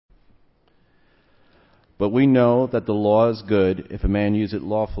But we know that the law is good if a man use it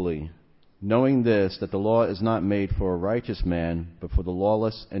lawfully, knowing this, that the law is not made for a righteous man, but for the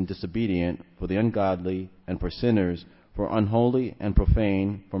lawless and disobedient, for the ungodly, and for sinners, for unholy and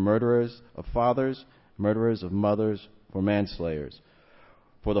profane, for murderers of fathers, murderers of mothers, for manslayers,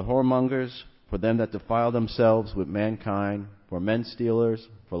 for the whoremongers, for them that defile themselves with mankind, for men stealers,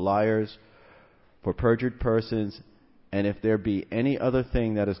 for liars, for perjured persons, and if there be any other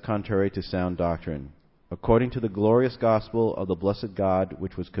thing that is contrary to sound doctrine, according to the glorious gospel of the blessed God,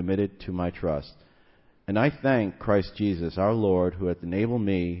 which was committed to my trust. And I thank Christ Jesus our Lord, who hath enabled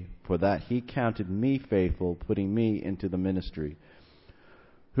me, for that he counted me faithful, putting me into the ministry,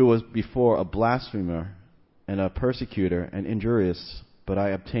 who was before a blasphemer and a persecutor and injurious, but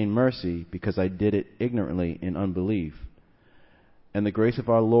I obtained mercy, because I did it ignorantly in unbelief. And the grace of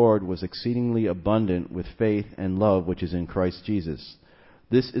our Lord was exceedingly abundant with faith and love which is in Christ Jesus.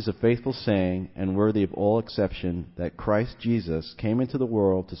 This is a faithful saying, and worthy of all exception, that Christ Jesus came into the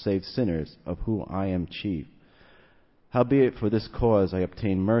world to save sinners, of whom I am chief. Howbeit for this cause I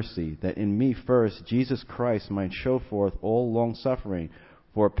obtained mercy, that in me first Jesus Christ might show forth all longsuffering,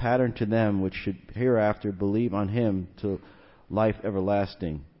 for a pattern to them which should hereafter believe on him to life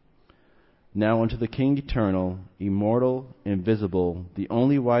everlasting. Now unto the King eternal, immortal, invisible, the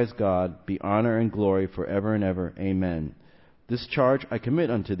only wise God, be honor and glory forever and ever. Amen. This charge I commit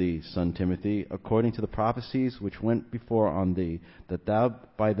unto thee, son Timothy, according to the prophecies which went before on thee, that thou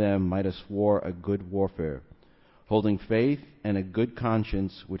by them mightest war a good warfare, holding faith and a good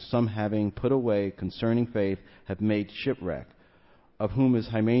conscience, which some having put away concerning faith have made shipwreck, of whom is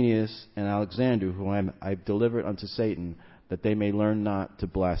Hymenaeus and Alexander, whom I've delivered unto Satan, that they may learn not to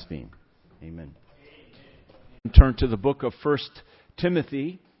blaspheme. Amen. Turn to the book of 1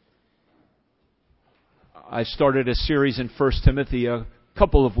 Timothy. I started a series in 1 Timothy a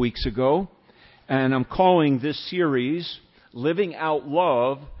couple of weeks ago, and I'm calling this series Living Out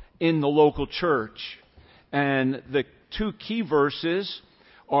Love in the Local Church. And the two key verses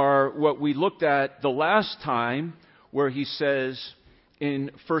are what we looked at the last time, where he says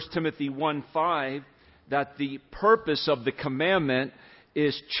in 1 Timothy 1:5 that the purpose of the commandment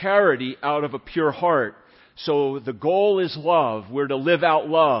is charity out of a pure heart. So the goal is love. We're to live out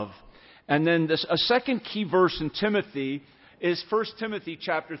love. And then a second key verse in Timothy is 1 Timothy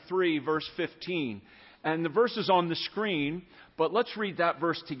chapter 3, verse 15. And the verse is on the screen, but let's read that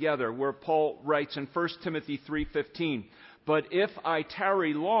verse together, where Paul writes in 1 Timothy 3:15, "But if I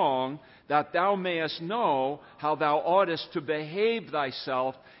tarry long, that thou mayest know how thou oughtest to behave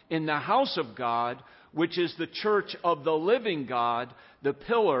thyself in the house of God, which is the church of the living God, the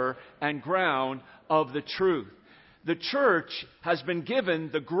pillar and ground of the truth." The church has been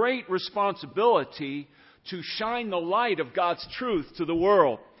given the great responsibility to shine the light of God's truth to the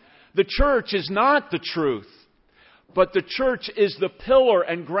world. The church is not the truth, but the church is the pillar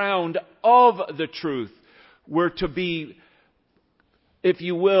and ground of the truth. We're to be, if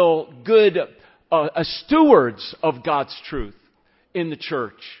you will, good stewards of God's truth in the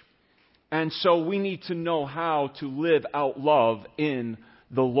church. And so we need to know how to live out love in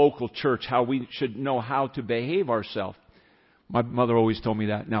the local church, how we should know how to behave ourselves. My mother always told me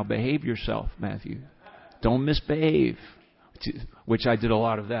that. Now behave yourself, Matthew. Don't misbehave. Which I did a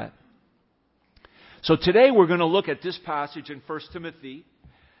lot of that. So today we're going to look at this passage in 1 Timothy.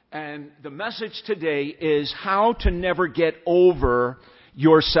 And the message today is how to never get over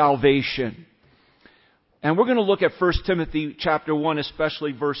your salvation. And we're going to look at 1 Timothy chapter 1,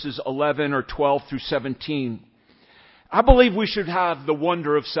 especially verses 11 or 12 through 17. I believe we should have the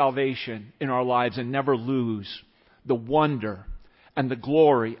wonder of salvation in our lives and never lose the wonder and the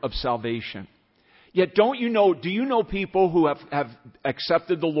glory of salvation. Yet do you know people who have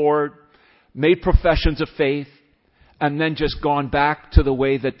accepted the Lord, made professions of faith, and then just gone back to the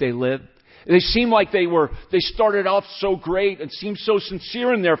way that they lived? They seem like they started off so great and seemed so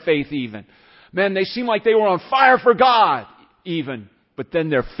sincere in their faith even. Man, they seem like they were on fire for God even. But then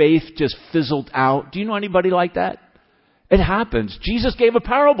their faith just fizzled out. Do you know anybody like that? It happens. Jesus gave a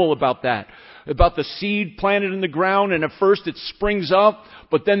parable about that. About the seed planted in the ground, and at first it springs up,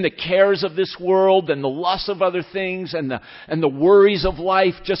 but then the cares of this world and the lusts of other things and the worries of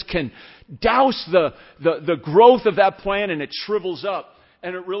life just can douse the growth of that plant, and it shrivels up.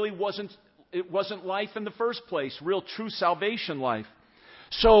 And it really wasn't life in the first place, real true salvation life.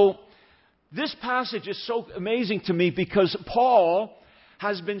 So this passage is so amazing to me because Paul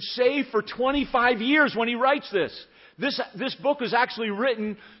has been saved for 25 years when he writes this. This book was actually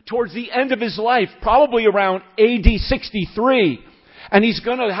written towards the end of his life, probably around AD 63. And he's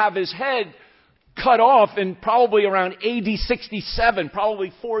going to have his head cut off in probably around AD 67,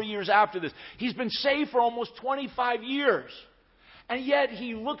 probably 4 years after this. He's been saved for almost 25 years. And yet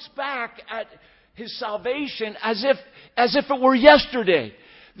he looks back at his salvation as if it were yesterday.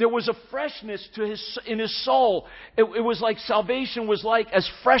 There was a freshness in his soul. It was like salvation was like as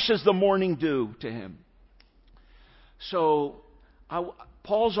fresh as the morning dew to him. So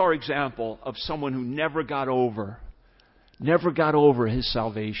Paul's our example of someone who never got over his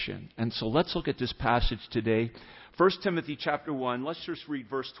salvation. And so let's look at this passage today. 1 Timothy chapter 1. Let's just read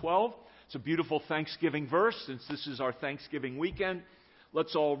verse 12. It's a beautiful Thanksgiving verse since this is our Thanksgiving weekend.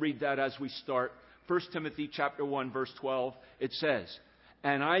 Let's all read that as we start. 1 Timothy chapter 1 verse 12. It says,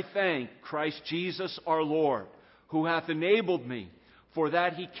 "And I thank Christ Jesus our Lord, who hath enabled me, for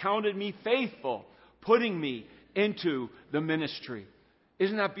that he counted me faithful, putting me into the ministry."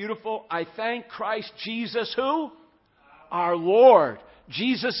 Isn't that beautiful? I thank Christ Jesus who? Our Lord.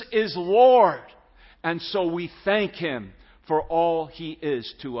 Jesus is Lord. And so we thank Him for all He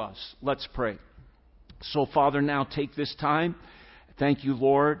is to us. Let's pray. So, Father, now take this time. Thank you,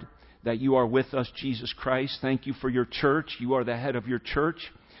 Lord, that you are with us, Jesus Christ. Thank you for your church. You are the head of your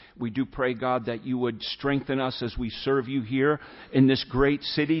church. We do pray, God, that you would strengthen us as we serve you here in this great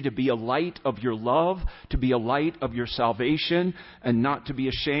city to be a light of your love, to be a light of your salvation, and not to be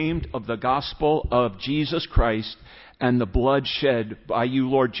ashamed of the gospel of Jesus Christ and the blood shed by you,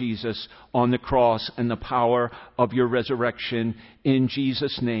 Lord Jesus, on the cross and the power of your resurrection. In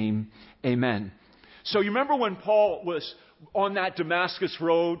Jesus' name, amen. So you remember when Paul was on that Damascus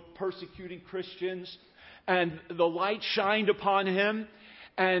road persecuting Christians, and the light shined upon him,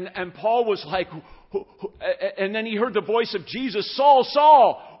 and Paul was like, and then he heard the voice of Jesus, "Saul,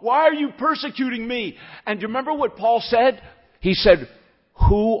 Saul, why are you persecuting me?" And do you remember what Paul said? He said,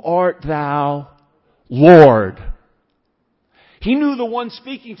 "Who art thou, Lord?" He knew the one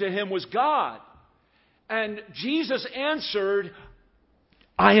speaking to him was God. And Jesus answered,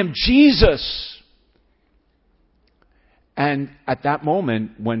 "I am Jesus." And at that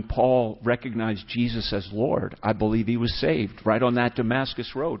moment, when Paul recognized Jesus as Lord, I believe he was saved right on that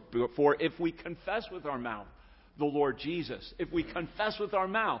Damascus road. For if we confess with our mouth the Lord Jesus, if we confess with our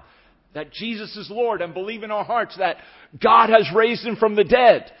mouth that Jesus is Lord and believe in our hearts that God has raised him from the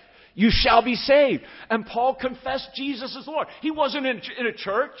dead, you shall be saved. And Paul confessed Jesus as Lord. He wasn't in a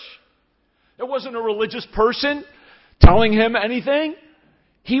church. There wasn't a religious person telling him anything.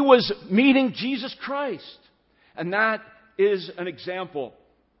 He was meeting Jesus Christ. And that is an example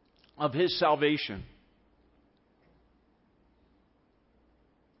of his salvation.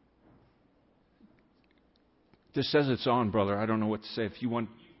 This says it's on, brother. I don't know what to say. If you want,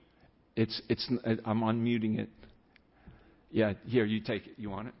 I'm unmuting it. Yeah, here, you take it.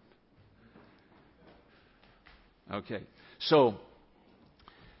 You want it? Okay. So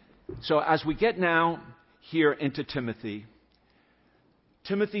as we get now here into Timothy,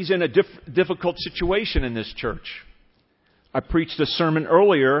 Timothy's in a difficult situation in this church. I preached a sermon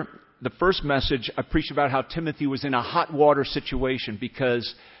earlier, the first message, I preached about how Timothy was in a hot water situation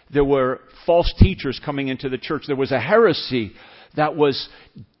because there were false teachers coming into the church. There was a heresy that was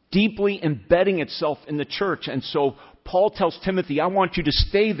deeply embedding itself in the church. And so Paul tells Timothy, I want you to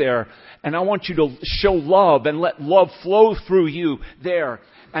stay there, and I want you to show love and let love flow through you there.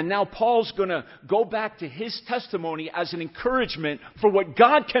 And now Paul's going to go back to his testimony as an encouragement for what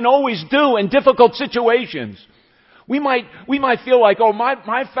God can always do in difficult situations. We might feel like, oh,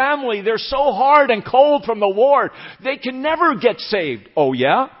 my family, they're so hard and cold from the Lord. They can never get saved. Oh,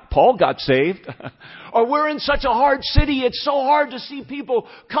 yeah? Paul got saved. Or we're in such a hard city, it's so hard to see people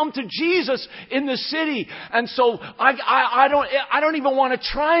come to Jesus in the city. And so I don't even want to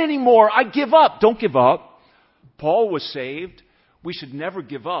try anymore. I give up. Don't give up. Paul was saved. We should never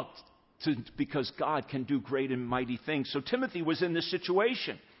give up because God can do great and mighty things. So Timothy was in this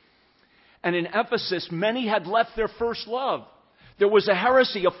situation. And in Ephesus, many had left their first love. There was a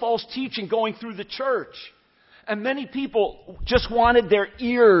heresy, a false teaching going through the church. And many people just wanted their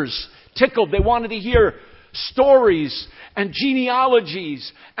ears tickled. They wanted to hear stories and genealogies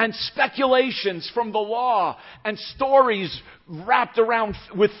and speculations from the law and stories wrapped around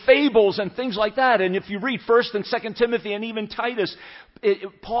with fables and things like that. And if you read 1 and 2 Timothy and even Titus,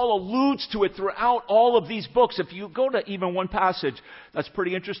 Paul alludes to it throughout all of these books. If you go to even one passage that's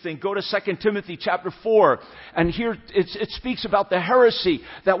pretty interesting, go to 2 Timothy chapter 4, and here it speaks about the heresy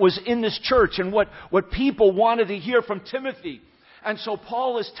that was in this church and what people wanted to hear from Timothy. And so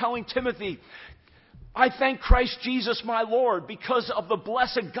Paul is telling Timothy, I thank Christ Jesus my Lord because of the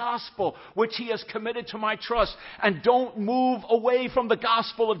blessed gospel which He has committed to my trust. And don't move away from the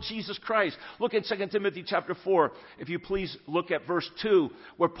gospel of Jesus Christ. Look at 2 Timothy chapter 4. If you please look at verse 2,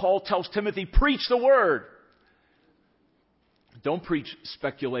 where Paul tells Timothy, preach the word. Don't preach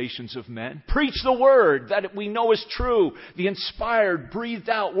speculations of men. Preach the word that we know is true, the inspired, breathed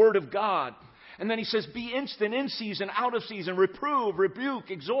out word of God. And then he says, be instant, in season, out of season, reprove,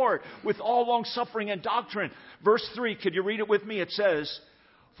 rebuke, exhort, with all long suffering and doctrine. Verse 3, could you read it with me? It says,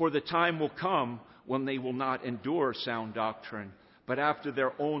 for the time will come when they will not endure sound doctrine, but after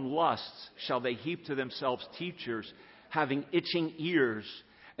their own lusts shall they heap to themselves teachers, having itching ears.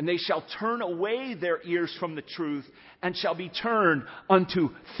 And they shall turn away their ears from the truth, and shall be turned unto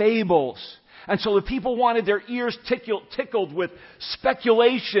fables. And so the people wanted their ears tickled with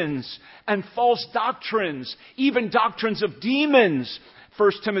speculations and false doctrines, even doctrines of demons.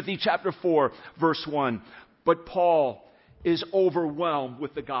 1 Timothy chapter 4, verse 1. But Paul is overwhelmed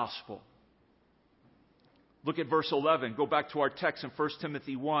with the gospel. Look at verse 11. Go back to our text in 1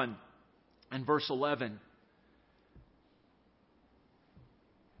 Timothy 1 and verse 11.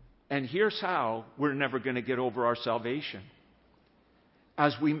 And here's how we're never going to get over our salvation.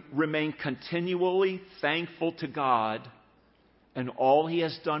 As we remain continually thankful to God and all He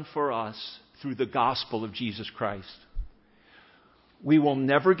has done for us through the gospel of Jesus Christ. We will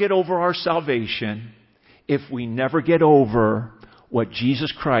never get over our salvation if we never get over what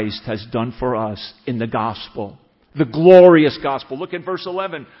Jesus Christ has done for us in the gospel. The glorious gospel. Look at verse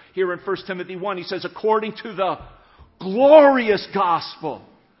 11 here in 1 Timothy 1. He says, according to the glorious gospel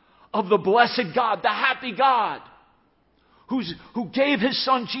of the blessed God, the happy God, who gave His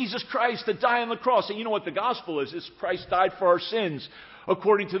Son Jesus Christ to die on the cross. And you know what the gospel is? It's Christ died for our sins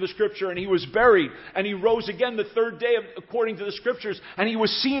according to the Scripture, and He was buried, and He rose again the third day according to the Scriptures, and He was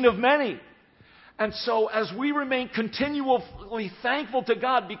seen of many. And so as we remain continually thankful to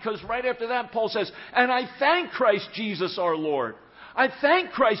God, because right after that Paul says, and I thank Christ Jesus our Lord. I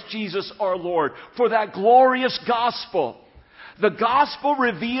thank Christ Jesus our Lord for that glorious gospel. The gospel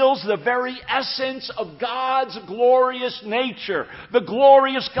reveals the very essence of God's glorious nature. The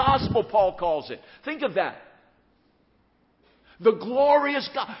glorious gospel, Paul calls it. Think of that. The glorious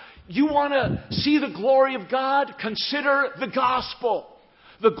God. You want to see the glory of God? Consider the gospel.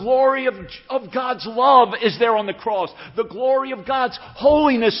 The glory of God's love is there on the cross. The glory of God's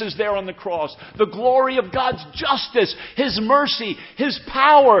holiness is there on the cross. The glory of God's justice, His mercy, His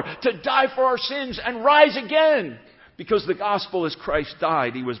power to die for our sins and rise again. Because the gospel is Christ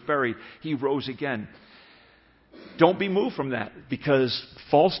died, He was buried, He rose again. Don't be moved from that, because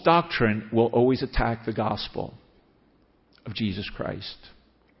false doctrine will always attack the gospel of Jesus Christ.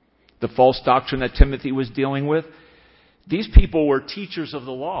 The false doctrine that Timothy was dealing with, these people were teachers of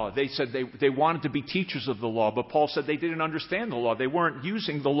the law. They said they wanted to be teachers of the law, but Paul said they didn't understand the law. They weren't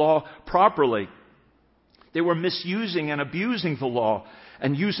using the law properly. They were misusing and abusing the law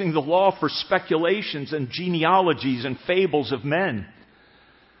and using the law for speculations and genealogies and fables of men.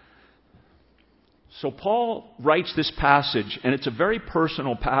 So Paul writes this passage, and it's a very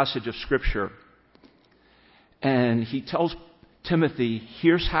personal passage of Scripture. And he tells Timothy,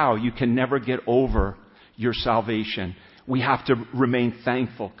 here's how you can never get over your salvation. We have to remain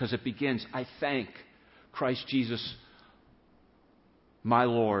thankful, because it begins, I thank Christ Jesus, my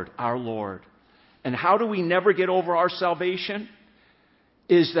Lord, our Lord. And how do we never get over our salvation?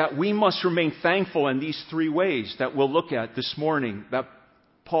 Is that we must remain thankful in these three ways that we'll look at this morning, that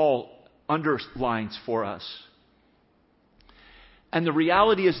Paul underlines for us. And the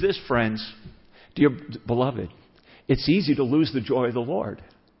reality is this, friends, dear beloved, it's easy to lose the joy of the Lord.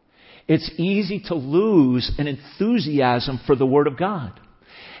 It's easy to lose an enthusiasm for the Word of God.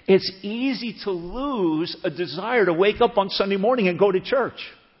 It's easy to lose a desire to wake up on Sunday morning and go to church.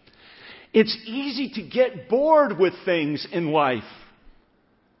 It's easy to get bored with things in life.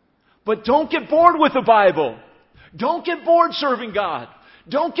 But don't get bored with the Bible. Don't get bored serving God.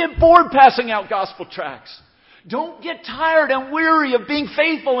 Don't get bored passing out gospel tracts. Don't get tired and weary of being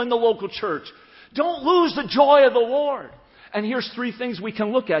faithful in the local church. Don't lose the joy of the Lord. And here's three things we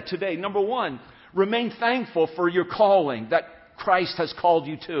can look at today. Number one, remain thankful for your calling that Christ has called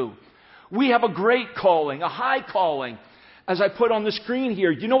you to. We have a great calling, a high calling. As I put on the screen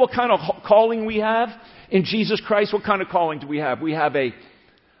here, you know what kind of calling we have in Jesus Christ? What kind of calling do we have? We have a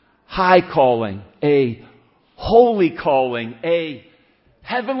high calling, a holy calling, a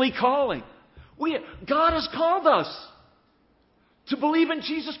heavenly calling. God has called us to believe in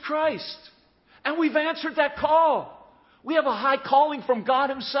Jesus Christ. And we've answered that call. We have a high calling from God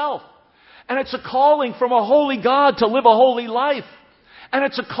Himself. And it's a calling from a holy God to live a holy life. And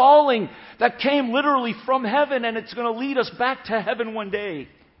it's a calling that came literally from heaven, and it's going to lead us back to heaven one day.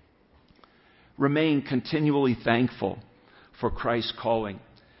 Remain continually thankful for Christ's calling.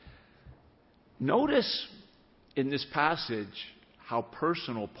 Notice in this passage how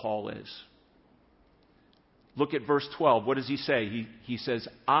personal Paul is. Look at verse 12. What does he say? He says,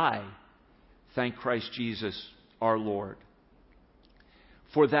 I thank Christ Jesus our Lord.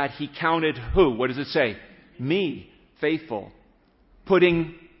 For that he counted who? What does it say? Me faithful.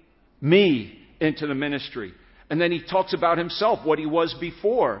 Putting me into the ministry. And then he talks about himself, what he was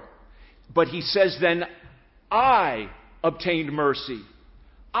before. But he says then, I obtained mercy.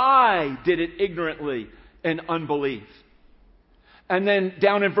 I did it ignorantly in unbelief. And then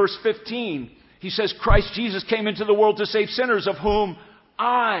down in verse 15, he says, Christ Jesus came into the world to save sinners, of whom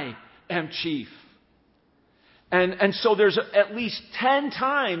I am chief. And so there's at least 10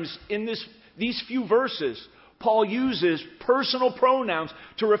 times in these few verses, Paul uses personal pronouns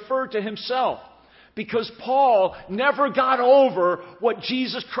to refer to himself. Because Paul never got over what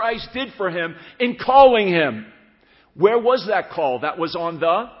Jesus Christ did for him in calling him. Where was that call? That was on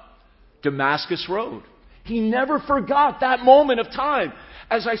the Damascus Road. He never forgot that moment of time.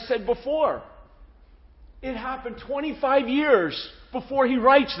 As I said before, it happened 25 years before he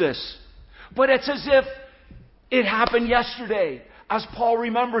writes this. But it's as if it happened yesterday, as Paul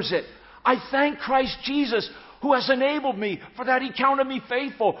remembers it. I thank Christ Jesus, who has enabled me, for that he counted me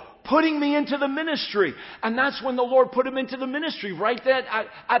faithful, putting me into the ministry. And that's when the Lord put him into the ministry, right there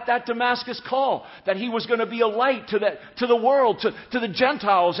at that Damascus call, that he was going to be a light to the world, to the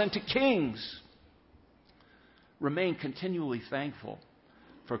Gentiles and to kings. Remain continually thankful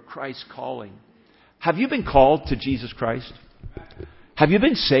for Christ's calling. Have you been called to Jesus Christ? Have you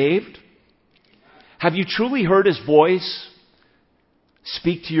been saved? Have you truly heard His voice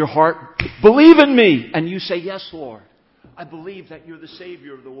speak to your heart? Believe in me! And you say, yes, Lord. I believe that you're the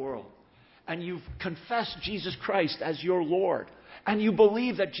Savior of the world. And you've confessed Jesus Christ as your Lord. And you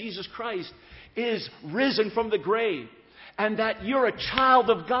believe that Jesus Christ is risen from the grave. And that you're a child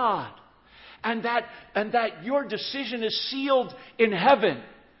of God. And that your decision is sealed in heaven.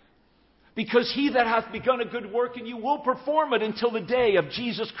 Because he that hath begun a good work in you will perform it until the day of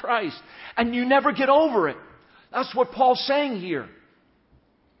Jesus Christ. And you never get over it. That's what Paul's saying here.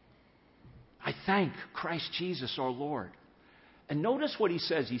 I thank Christ Jesus our Lord. And notice what he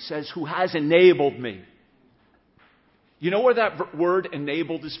says. He says, who has enabled me. You know where that word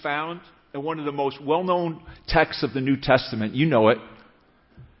enabled is found? In one of the most well-known texts of the New Testament. You know it.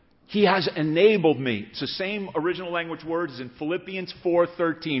 He has enabled me. It's the same original language word as in Philippians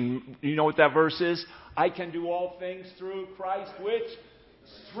 4:13. You know what that verse is? I can do all things through Christ which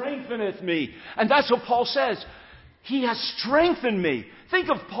strengtheneth me. And that's what Paul says. He has strengthened me. Think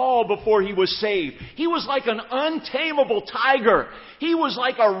of Paul before he was saved. He was like an untamable tiger. He was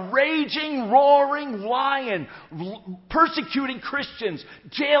like a raging, roaring lion, persecuting Christians,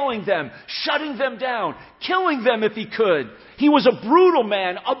 jailing them, shutting them down, killing them if he could. He was a brutal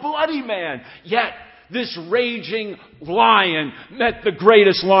man, a bloody man. Yet, this raging lion met the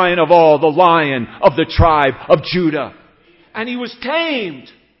greatest lion of all, the Lion of the tribe of Judah. And he was tamed.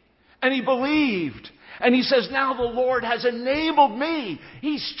 And he believed. And he says, now the Lord has enabled me.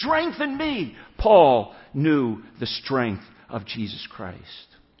 He strengthened me. Paul knew the strength of Jesus Christ,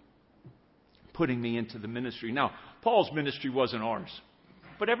 putting me into the ministry. Now, Paul's ministry wasn't ours.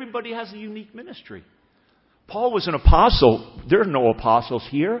 But everybody has a unique ministry. Paul was an apostle. There are no apostles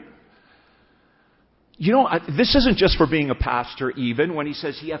here. You know, this isn't just for being a pastor even. When he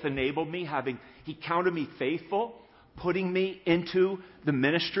says he hath enabled me, he counted me faithful, putting me into the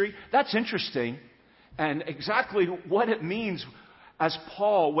ministry. That's interesting. And exactly what it means as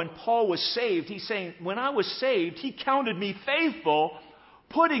Paul, when Paul was saved, he's saying, when I was saved, he counted me faithful,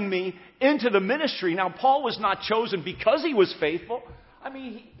 putting me into the ministry. Now, Paul was not chosen because he was faithful. I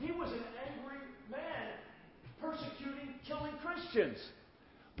mean, he was an angry man, persecuting, killing Christians.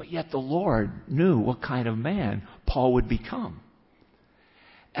 But yet the Lord knew what kind of man Paul would become.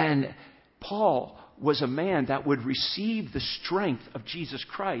 And Paul was a man that would receive the strength of Jesus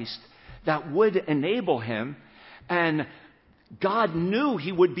Christ that would enable him, and God knew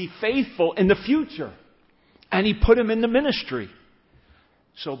he would be faithful in the future. And he put him in the ministry.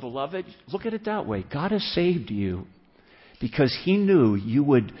 So, beloved, look at it that way. God has saved you because he knew you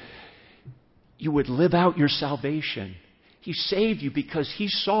would live out your salvation. He saved you because he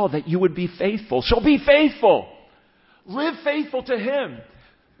saw that you would be faithful. So be faithful. Live faithful to him.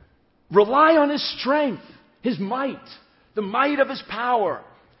 Rely on his strength, his might, the might of his power.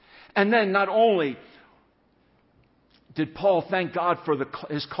 And then not only did Paul thank God for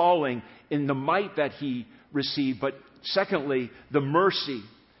his calling in the might that he received, but Secondly, the mercy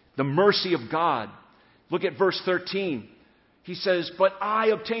of God. Look at verse 13. He says, but I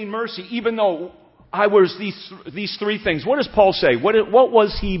obtained mercy, even though I was these three things. What does Paul say? What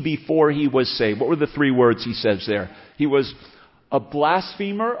was he before he was saved? What were the three words he says there? He was a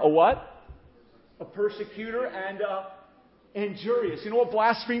blasphemer, a what? A persecutor, and injurious. You know what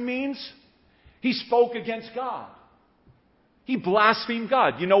blaspheme means? He spoke against God. He blasphemed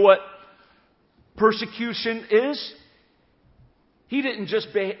God. You know what persecution is? He didn't just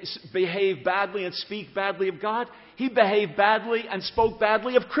behave badly and speak badly of God. He behaved badly and spoke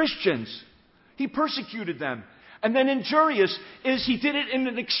badly of Christians. He persecuted them. And then injurious is he did it in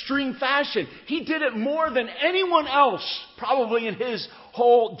an extreme fashion. He did it more than anyone else, probably in his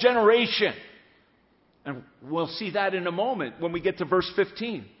whole generation. And we'll see that in a moment when we get to verse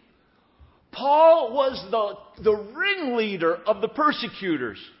 15. Paul was the ringleader of the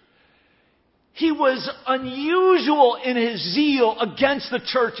persecutors. He was unusual in his zeal against the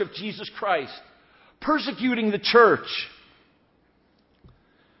church of Jesus Christ, persecuting the church.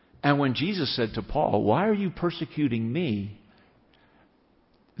 And when Jesus said to Paul, why are you persecuting me?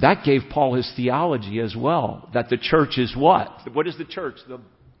 That gave Paul his theology as well, that the church is what? What is the church? The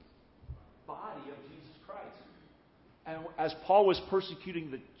body of Jesus Christ. And as Paul was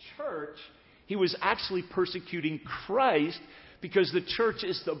persecuting the church, he was actually persecuting Christ, because the church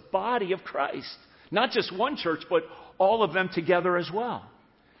is the body of Christ. Not just one church, but all of them together as well.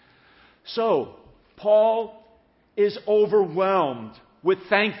 So, Paul is overwhelmed with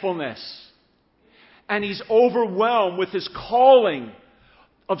thankfulness. And he's overwhelmed with his calling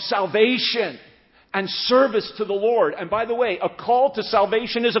of salvation and service to the Lord. And by the way, a call to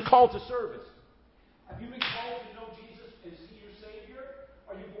salvation is a call to service. Have you been called to know Jesus? Is He your Savior?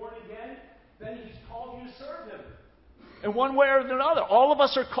 Are you born again? Then He's called you to serve Him. In one way or another, all of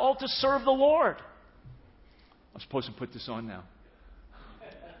us are called to serve the Lord. I'm supposed to put this on now.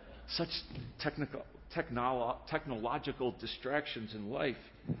 Such technological distractions in life.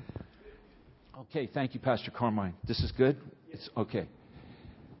 Okay, thank you, Pastor Carmine. This is good? It's okay.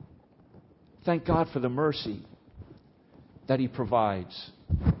 Thank God for the mercy that He provides.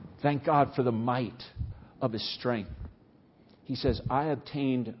 Thank God for the might of His strength. He says, I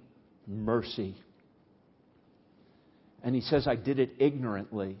obtained mercy. And he says, I did it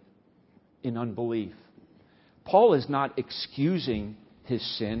ignorantly in unbelief. Paul is not excusing his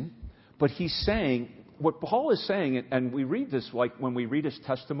sin, but he's saying, what Paul is saying, and we read this like when we read his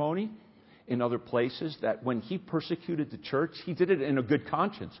testimony in other places, that when he persecuted the church, he did it in a good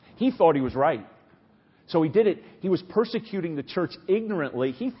conscience. He thought he was right. So he did it. He was persecuting the church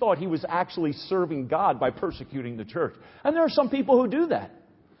ignorantly. He thought he was actually serving God by persecuting the church. And there are some people who do that.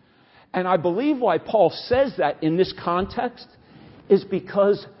 And I believe why Paul says that in this context is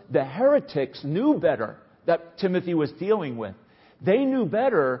because the heretics knew better that Timothy was dealing with. They knew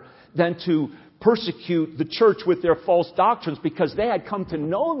better than to persecute the church with their false doctrines, because they had come to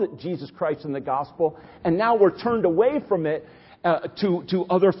know that Jesus Christ and the gospel, and now were turned away from it to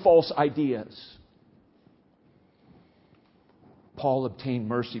other false ideas. Paul obtained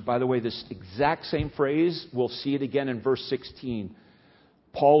mercy. By the way, this exact same phrase, we'll see it again in verse 16.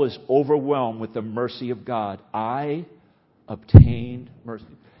 Paul is overwhelmed with the mercy of God. I obtained mercy.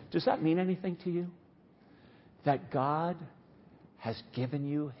 Does that mean anything to you? That God has given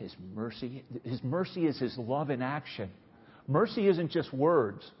you His mercy. His mercy is His love in action. Mercy isn't just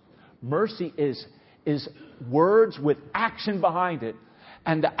words. Mercy is words with action behind it.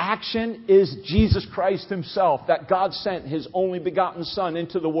 And the action is Jesus Christ Himself, that God sent His only begotten Son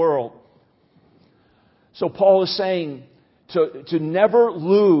into the world. So Paul is saying, to never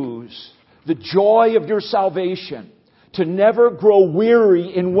lose the joy of your salvation, to never grow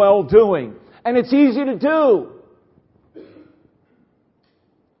weary in well-doing. And it's easy to do.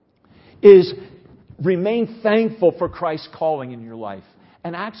 Is remain thankful for Christ's calling in your life.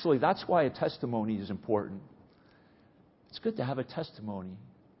 And actually, that's why a testimony is important. It's good to have a testimony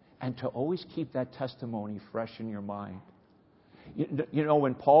and to always keep that testimony fresh in your mind. You know,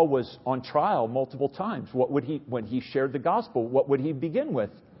 when Paul was on trial multiple times, when he shared the gospel, what would he begin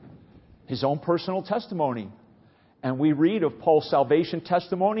with? His own personal testimony. And we read of Paul's salvation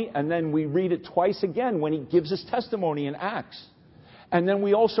testimony, and then we read it twice again when he gives his testimony in Acts. And then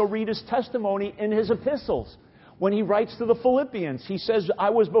we also read his testimony in his epistles. When he writes to the Philippians, he says, I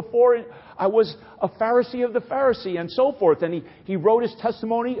was a Pharisee of the Pharisee, and so forth. And he wrote his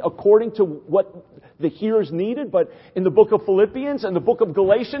testimony according to what the hearers needed, but in the book of Philippians and the book of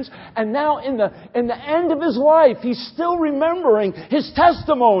Galatians. And now in the end of his life, he's still remembering his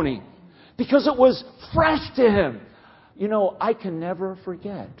testimony because it was fresh to him. You know, I can never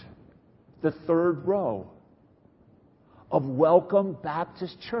forget the third row of Welcome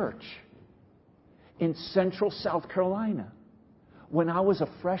Baptist Church in Central South Carolina when I was a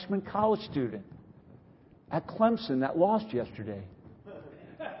freshman college student at Clemson that lost yesterday.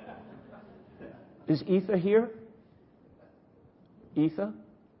 Is Etha here? Etha?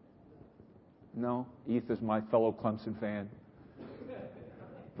 No, Etha's my fellow Clemson fan.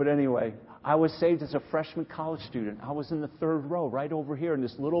 But anyway, I was saved as a freshman college student. I was in the third row, right over here in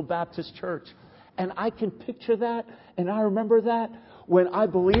this little Baptist church. And I can picture that, and I remember that when I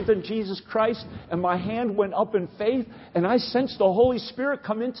believed in Jesus Christ, and my hand went up in faith, and I sensed the Holy Spirit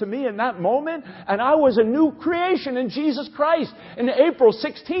come into me in that moment, and I was a new creation in Jesus Christ. In April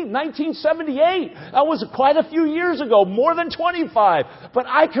 16, 1978, that was quite a few years ago, more than 25. But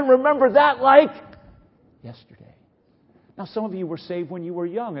I can remember that like yesterday. Now, some of you were saved when you were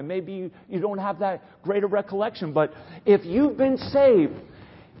young, and maybe you don't have that greater recollection. But if you've been saved,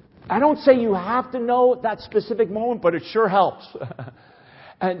 I don't say you have to know that specific moment, but it sure helps.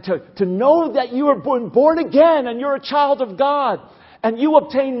 And to know that you are born again, and you're a child of God, and you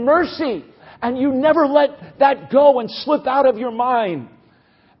obtain mercy, and you never let that go and slip out of your mind.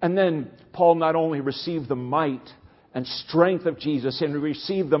 And then Paul not only received the might and strength of Jesus and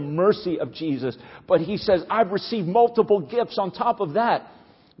receive the mercy of Jesus, but he says, I've received multiple gifts on top of that.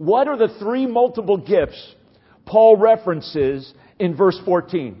 What are the three multiple gifts Paul references in verse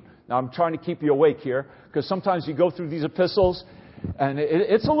 14? Now, I'm trying to keep you awake here, because sometimes you go through these epistles, and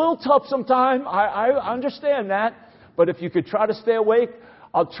it's a little tough sometimes. I understand that. But if you could try to stay awake,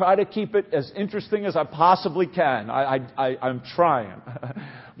 I'll try to keep it as interesting as I possibly can. I'm trying.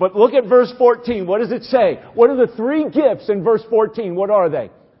 But look at verse 14. What does it say? What are the three gifts in verse 14? What are they?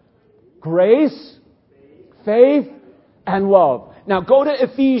 Grace, faith, and love. Now go to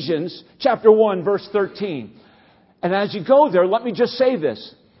Ephesians chapter 1, verse 13. And as you go there, let me just say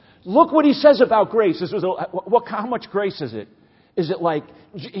this. Look what he says about grace. How much grace is it? Is it like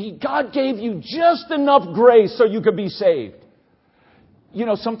God gave you just enough grace so you could be saved? You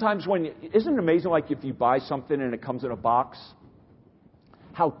know, sometimes isn't it amazing, like if you buy something and it comes in a box,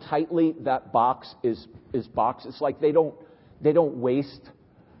 how tightly that box is boxed? It's like they don't waste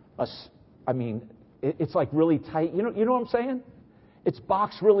us. I mean, it's like really tight. You know what I'm saying? It's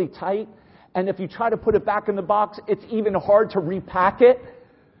boxed really tight, and if you try to put it back in the box, it's even hard to repack it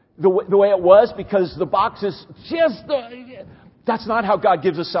the way it was, because the box is just... That's not how God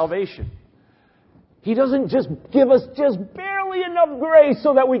gives us salvation. He doesn't just give us just barely enough grace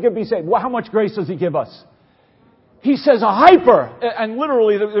so that we can be saved. Well, how much grace does He give us? He says a hyper, and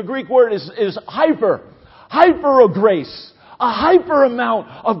literally the Greek word is hyper of grace, a hyper amount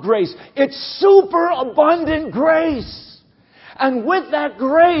of grace. It's super abundant grace. And with that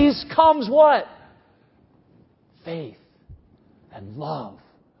grace comes what? Faith and love,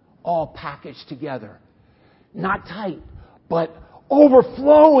 all packaged together. Not tight, but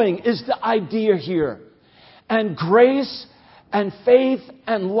overflowing is the idea here. And grace and faith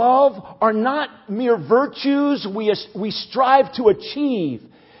and love are not mere virtues we strive to achieve.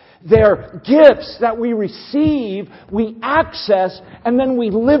 They're gifts that we receive, we access, and then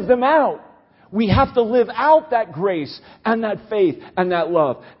we live them out. We have to live out that grace and that faith and that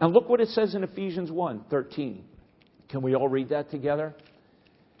love. And look what it says in Ephesians 1:13. Can we all read that together?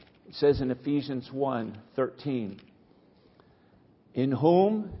 It says in Ephesians 1:13, in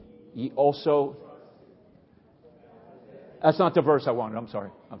whom ye also... That's not the verse I wanted. I'm sorry.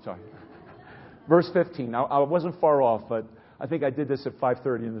 Verse 15. Now, I wasn't far off, but I think I did this at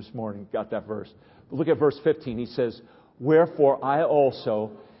 5:30 in this morning. Got that verse. But look at verse 15. He says, wherefore I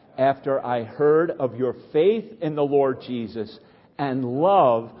also, after I heard of your faith in the Lord Jesus and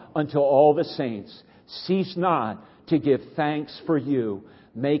love unto all the saints, cease not to give thanks for you,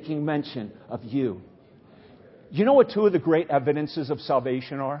 making mention of you. You know what two of the great evidences of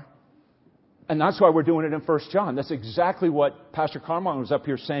salvation are? And that's why we're doing it in 1 John. That's exactly what Pastor Carmine was up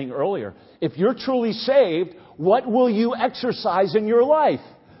here saying earlier. If you're truly saved, what will you exercise in your life?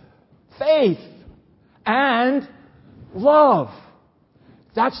 Faith and love.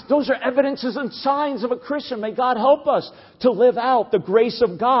 Those are evidences and signs of a Christian. May God help us to live out the grace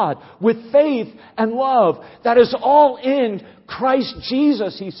of God with faith and love. That is all in Christ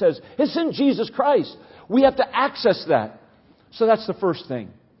Jesus, he says. It's in Jesus Christ. We have to access that. So that's the first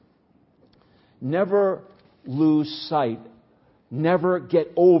thing. Never lose sight. Never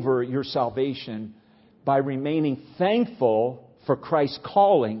get over your salvation by remaining thankful for Christ's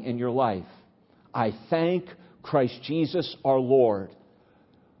calling in your life. I thank Christ Jesus our Lord,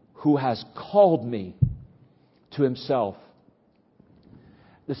 who has called me to Himself.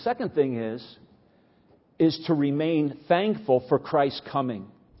 The second thing is to remain thankful for Christ's coming.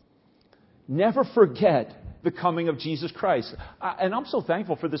 Never forget the coming of Jesus Christ. And I'm so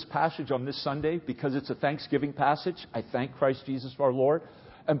thankful for this passage on this Sunday because it's a Thanksgiving passage. I thank Christ Jesus our Lord.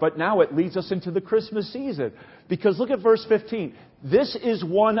 But now it leads us into the Christmas season. Because look at verse 15. This is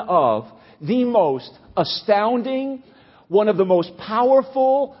one of the most astounding, one of the most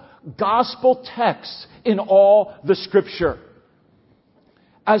powerful gospel texts in all the Scripture.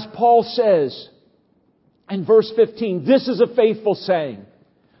 As Paul says in verse 15, this is a faithful saying.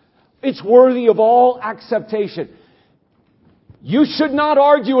 It's worthy of all acceptation. You should not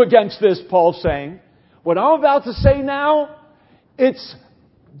argue against this, Paul's saying. What I'm about to say now,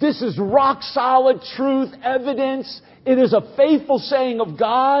 this is rock solid truth, evidence. It is a faithful saying of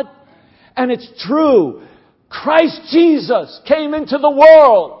God. And it's true. Christ Jesus came into the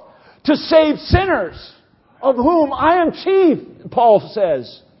world to save sinners, of whom I am chief, Paul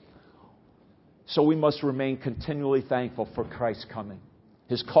says. So we must remain continually thankful for Christ's coming.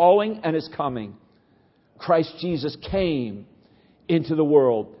 His calling and His coming. Christ Jesus came into the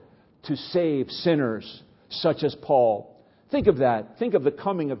world to save sinners such as Paul. Think of that. Think of the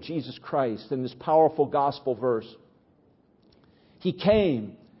coming of Jesus Christ in this powerful gospel verse. He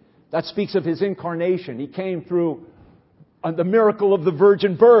came. That speaks of His incarnation. He came through the miracle of the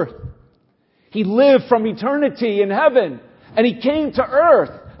virgin birth. He lived from eternity in heaven. And He came to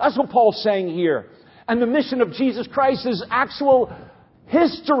earth. That's what Paul's saying here. And the mission of Jesus Christ is actual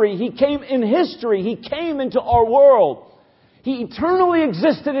history. He came in history. He came into our world. He eternally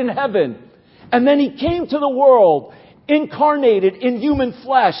existed in heaven. And then He came to the world, incarnated in human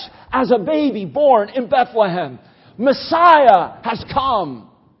flesh as a baby born in Bethlehem. Messiah has come.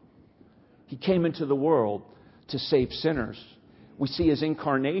 He came into the world to save sinners. We see His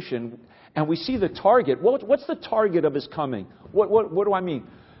incarnation and we see the target. What's the target of His coming? What do I mean?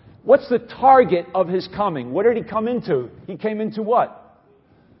 What's the target of His coming? What did He come into? He came into what?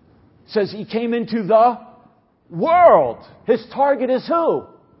 It says He came into the world. His target is who?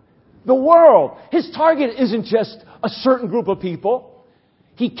 The world. His target isn't just a certain group of people.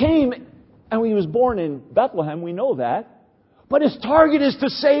 He came and He was born in Bethlehem. We know that. But His target is to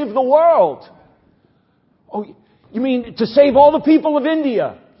save the world. Oh, you mean to save all the people of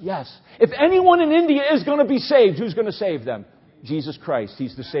India? Yes. If anyone in India is going to be saved, who's going to save them? Jesus Christ.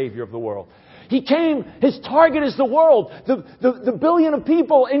 He's the Savior of the world. He came, His target is the world. The billion of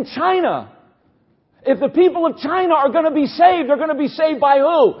people in China. If the people of China are going to be saved, they're going to be saved by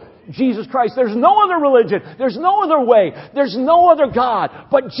who? Jesus Christ. There's no other religion. There's no other way. There's no other God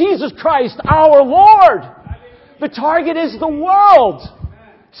but Jesus Christ, our Lord. The target is the world.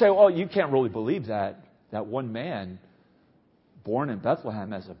 You say, well, you can't really believe that. That one man born in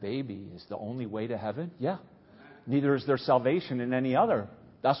Bethlehem as a baby is the only way to heaven? Yeah. Neither is there salvation in any other.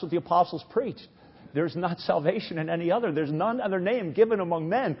 That's what the apostles preached. There's not salvation in any other. There's none other name given among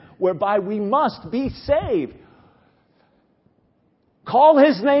men whereby we must be saved. Call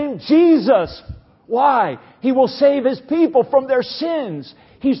His name Jesus. Why? He will save His people from their sins.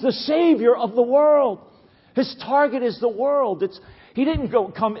 He's the Savior of the world. His target is the world. He didn't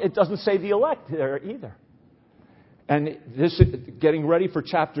come. It doesn't say the elect there either. And this is getting ready for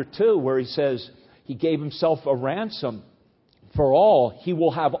chapter 2 where He says He gave Himself a ransom for all. He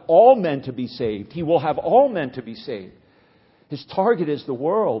will have all men to be saved. He will have all men to be saved. His target is the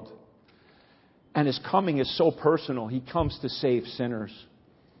world. And His coming is so personal. He comes to save sinners.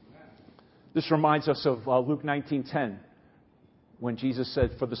 This reminds us of Luke 19:10 when Jesus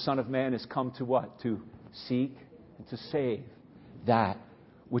said, for the Son of Man has come to what? To seek and to save that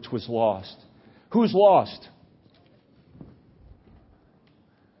which was lost. Who's lost?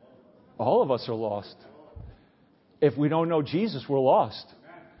 All of us are lost. If we don't know Jesus, we're lost.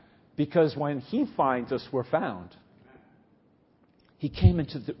 Because when He finds us, we're found. He came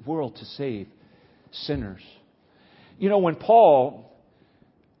into the world to save sinners. You know, when Paul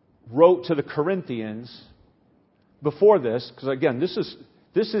wrote to the Corinthians before this, because again, this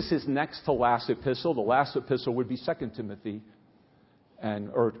is his next to last epistle. The last epistle would be 2 Timothy.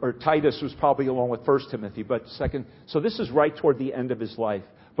 Or Titus was probably along with 1 Timothy, but second. So this is right toward the end of his life.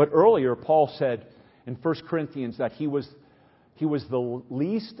 But earlier, Paul said in 1 Corinthians that he was the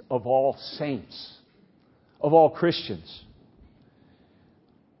least of all saints, of all Christians.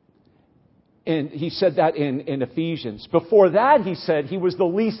 And he said that in Ephesians. Before that, he said he was the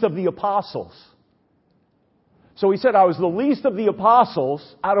least of the apostles. So he said, I was the least of the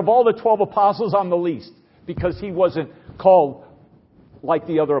apostles. Out of all the 12 apostles, I'm the least. Because he wasn't called like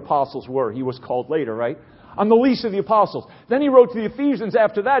the other apostles were. He was called later, right? I'm the least of the apostles. Then he wrote to the Ephesians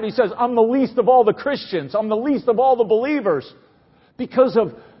after that. He says, I'm the least of all the Christians. I'm the least of all the believers. Because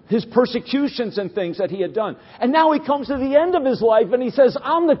of his persecutions and things that he had done. And now he comes to the end of his life and he says,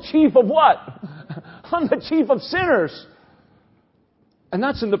 I'm the chief of what? I'm the chief of sinners. And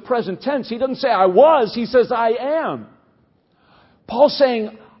that's in the present tense. He doesn't say I was, he says I am. Paul's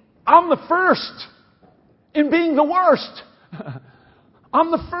saying, I'm the first in being the worst.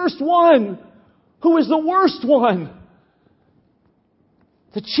 I'm the first one who is the worst one.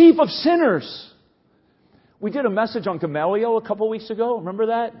 The chief of sinners. We did a message on Gamaliel a couple weeks ago. Remember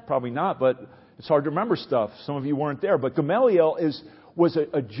that? Probably not, but it's hard to remember stuff. Some of you weren't there. But Gamaliel was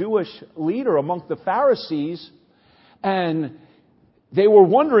a Jewish leader among the Pharisees. And they were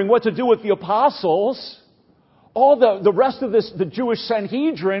wondering what to do with the apostles. All the rest of the Jewish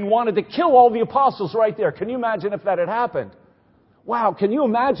Sanhedrin wanted to kill all the apostles right there. Can you imagine if that had happened? Wow, can you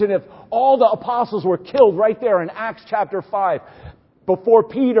imagine if all the apostles were killed right there in Acts chapter 5? Before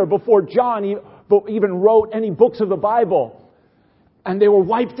Peter, before John even wrote any books of the Bible. And they were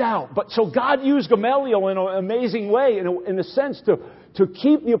wiped out. But so God used Gamaliel in an amazing way, in a sense, to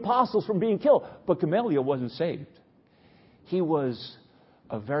keep the apostles from being killed. But Gamaliel wasn't saved. He was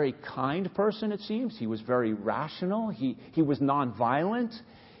a very kind person, it seems. He was very rational. He was nonviolent.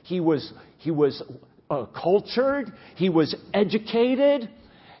 He was cultured. He was educated.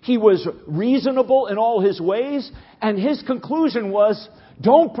 He was reasonable in all his ways. And his conclusion was,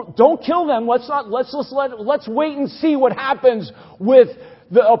 don't kill them. Let's wait and see what happens with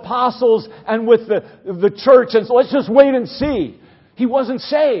the apostles and with the church. And so let's just wait and see. He wasn't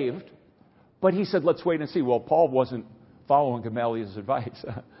saved, but he said, let's wait and see. Well, Paul wasn't following Gamaliel's advice.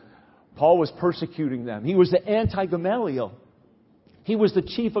 Paul was persecuting them. He was the anti-Gamaliel. He was the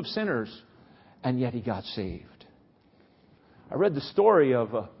chief of sinners, and yet he got saved. I read the story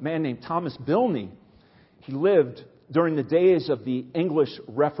of a man named Thomas Bilney. He lived during the days of the English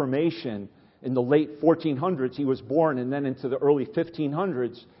Reformation in the late 1400s. He was born, and then into the early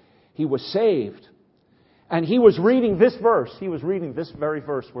 1500s, he was saved. And he was reading this verse. He was reading this very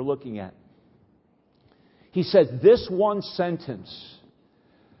verse we're looking at. He said, this one sentence,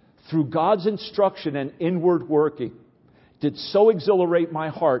 through God's instruction and inward working, did so exhilarate my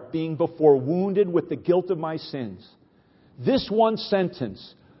heart, being before wounded with the guilt of my sins. This one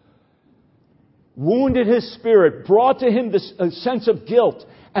sentence wounded his spirit, brought to him this sense of guilt,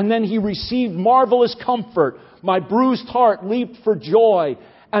 and then he received marvelous comfort. My bruised heart leaped for joy,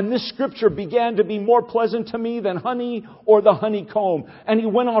 and this scripture began to be more pleasant to me than honey or the honeycomb. And he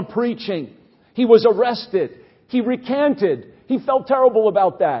went on preaching. He was arrested. He recanted. He felt terrible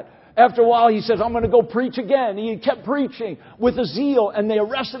about that. After a while, he says, I'm going to go preach again. He kept preaching with a zeal, and they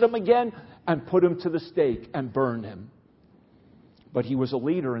arrested him again and put him to the stake and burned him. But he was a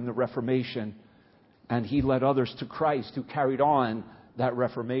leader in the Reformation, and he led others to Christ who carried on that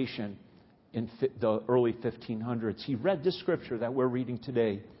Reformation in the early 1500s. He read this scripture that we're reading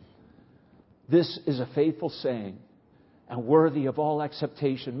today. This is a faithful saying and worthy of all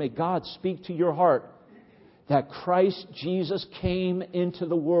acceptation. May God speak to your heart that Christ Jesus came into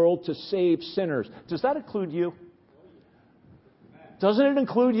the world to save sinners. Does that include you? Doesn't it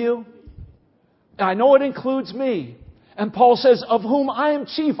include you? I know it includes me. And Paul says, of whom I am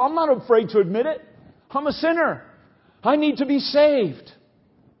chief. I'm not afraid to admit it. I'm a sinner. I need to be saved.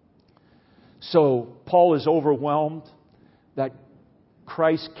 So Paul is overwhelmed that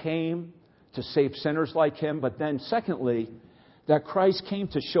Christ came to save sinners like him. But then secondly, that Christ came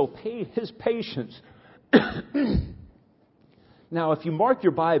to show his patience. Now, if you mark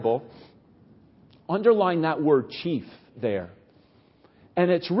your Bible, underline that word chief there. And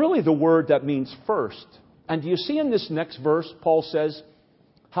it's really the word that means first. And do you see in this next verse, Paul says,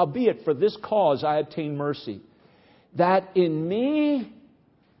 howbeit for this cause I obtain mercy, that in me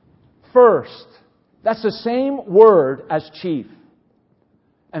first. That's the same word as chief.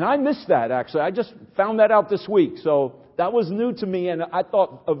 And I missed that, actually. I just found that out this week. So that was new to me, and I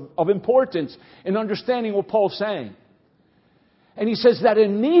thought of importance in understanding what Paul's saying. And he says that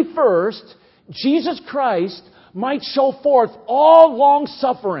in me first, Jesus Christ might show forth all long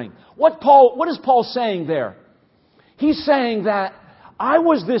suffering. What is Paul saying there? He's saying that I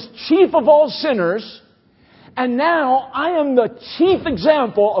was this chief of all sinners, and now I am the chief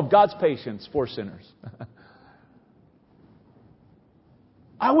example of God's patience for sinners.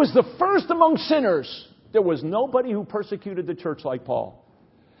 I was the first among sinners. There was nobody who persecuted the church like Paul.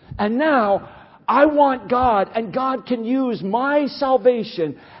 And now I want God, and God can use my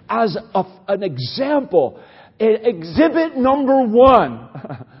salvation as an example, exhibit number one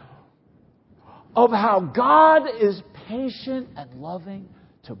of how God is patient and loving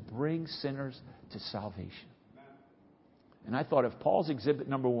to bring sinners to salvation. And I thought, if Paul's exhibit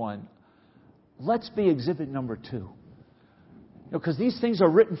number one, let's be exhibit number two. Because these things are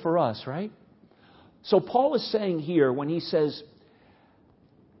written for us, right? So Paul is saying here, when he says,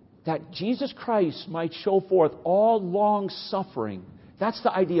 that Jesus Christ might show forth all long suffering. That's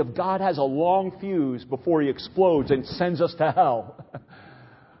the idea of God has a long fuse before He explodes and sends us to hell.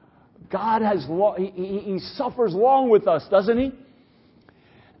 God has He suffers long with us, doesn't He?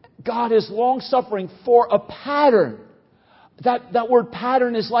 God is long suffering for a pattern. That word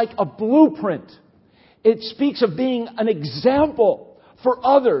pattern is like a blueprint. It speaks of being an example for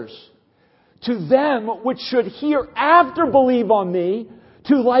others, to them which should hereafter believe on me,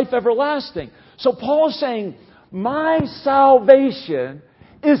 to life everlasting. So Paul's saying, my salvation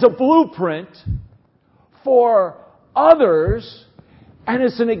is a blueprint for others, and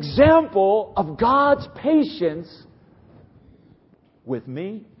it's an example of God's patience with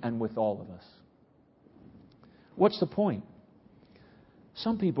me and with all of us. What's the point?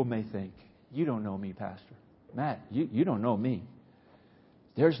 Some people may think, you don't know me, Pastor. Matt, you don't know me.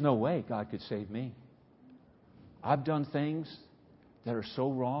 There's no way God could save me. I've done things that are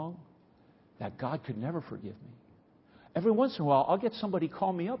so wrong that God could never forgive me. Every once in a while, I'll get somebody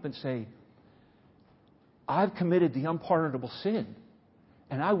call me up and say, I've committed the unpardonable sin,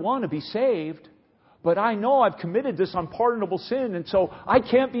 and I want to be saved, but I know I've committed this unpardonable sin, and so I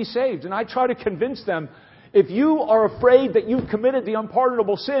can't be saved. And I try to convince them, if you are afraid that you've committed the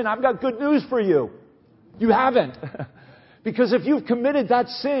unpardonable sin, I've got good news for you. You haven't. Because if you've committed that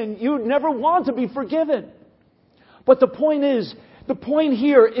sin, you'd never want to be forgiven. But the point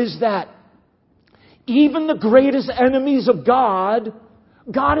here is that even the greatest enemies of God,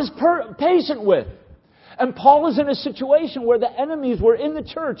 God is patient with. And Paul is in a situation where the enemies were in the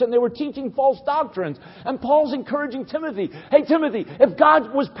church and they were teaching false doctrines. And Paul's encouraging Timothy, hey Timothy, if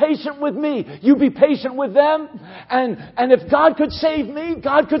God was patient with me, you be patient with them. And if God could save me,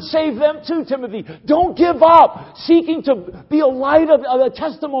 God could save them too, Timothy. Don't give up seeking to be a light of a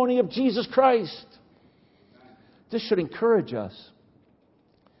testimony of Jesus Christ. This should encourage us.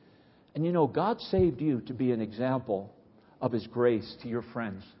 And you know, God saved you to be an example of His grace to your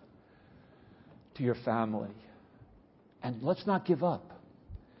friends, to your family. And let's not give up.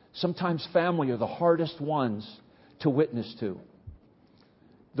 Sometimes family are the hardest ones to witness to.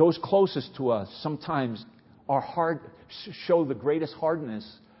 Those closest to us sometimes show the greatest hardness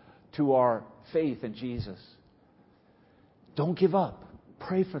to our faith in Jesus. Don't give up.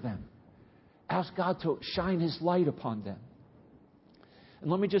 Pray for them. Ask God to shine His light upon them. And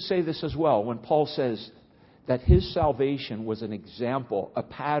let me just say this as well. When Paul says that his salvation was an example, a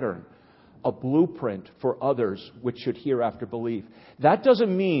pattern, a blueprint for others which should hereafter believe. That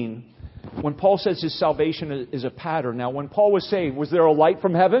doesn't mean, when Paul says his salvation is a pattern. Now, when Paul was saved, was there a light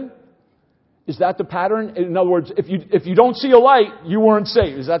from heaven? Is that the pattern? In other words, if you don't see a light, you weren't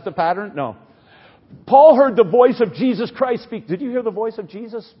saved. Is that the pattern? No. Paul heard the voice of Jesus Christ speak. Did you hear the voice of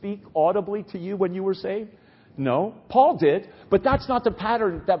Jesus speak audibly to you when you were saved? No. Paul did, but that's not the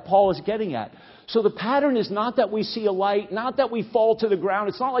pattern that Paul is getting at. So the pattern is not that we see a light, not that we fall to the ground.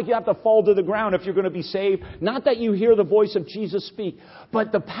 It's not like you have to fall to the ground if you're going to be saved. Not that you hear the voice of Jesus speak.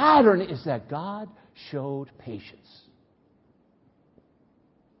 But the pattern is that God showed patience.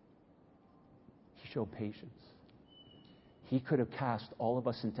 He showed patience. He could have cast all of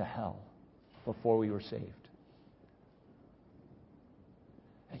us into hell before we were saved.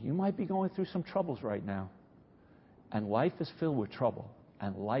 And you might be going through some troubles right now. And life is filled with trouble.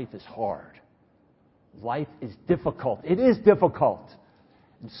 And life is hard. Life is difficult. It is difficult.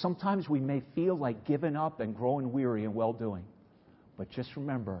 And sometimes we may feel like giving up and growing weary in well-doing. But just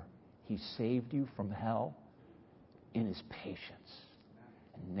remember, He saved you from hell in His patience.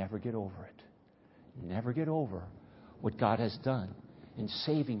 And never get over it. Never get over what God has done in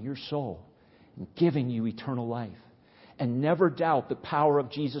saving your soul and giving you eternal life. And never doubt the power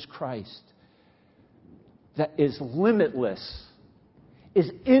of Jesus Christ that is limitless, is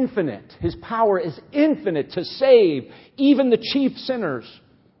infinite. His power is infinite to save even the chief sinners.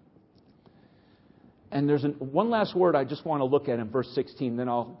 And there's one last word I just want to look at in verse 16, then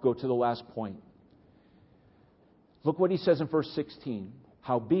I'll go to the last point. Look what he says in verse 16.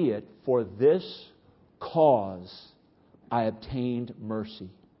 Howbeit, for this cause I obtained mercy.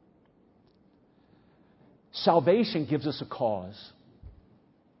 Salvation gives us a cause,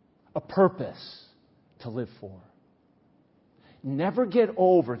 a purpose to live for. Never get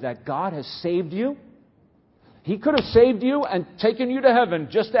over that God has saved you. He could have saved you and taken you to heaven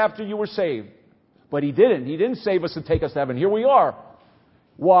just after you were saved. But He didn't. He didn't save us and take us to heaven. Here we are.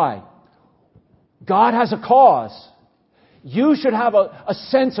 Why? God has a cause. You should have a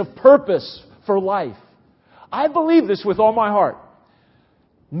sense of purpose for life. I believe this with all my heart.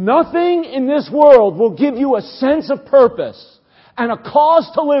 Nothing in this world will give you a sense of purpose and a cause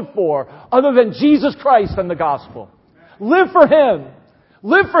to live for other than Jesus Christ and the gospel. Live for Him.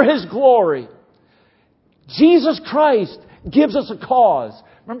 Live for His glory. Jesus Christ gives us a cause.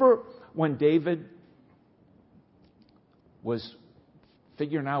 Remember when David was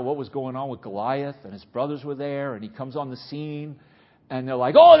figuring out what was going on with Goliath, and his brothers were there, and he comes on the scene, and they're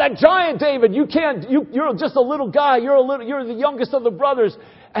like, "Oh, that giant David, you're just a little guy, you're the youngest of the brothers."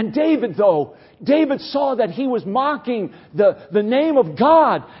 And David saw that he was mocking the name of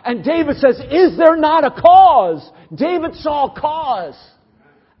God. And David says, "Is there not a cause?" David saw a cause.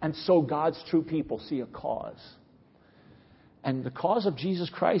 And so God's true people see a cause. And the cause of Jesus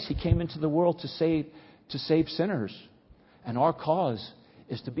Christ, He came into the world to save sinners. And our cause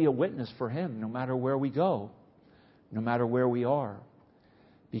is to be a witness for Him no matter where we go, no matter where we are.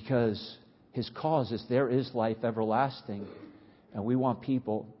 Because His cause is there is life everlasting. And we want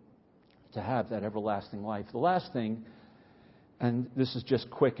people to have that everlasting life. The last thing, and this is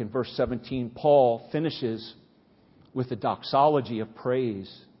just quick, in verse 17, Paul finishes with a doxology of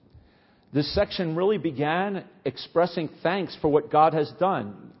praise. This section really began expressing thanks for what God has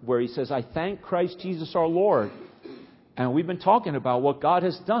done, where he says, "I thank Christ Jesus our Lord." And we've been talking about what God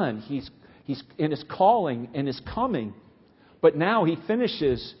has done. He's in His calling, in His coming. But now he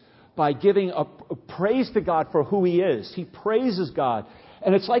finishes by giving a praise to God for who He is. He praises God.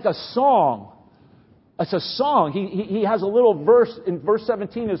 And it's like a song. It's a song. He has a little verse in verse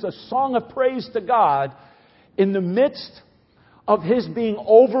 17. It's a song of praise to God in the midst of His being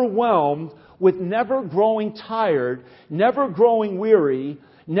overwhelmed with never growing tired, never growing weary,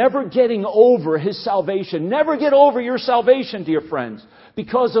 never getting over His salvation. Never get over your salvation, dear friends,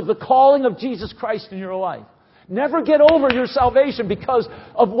 because of the calling of Jesus Christ in your life. Never get over your salvation because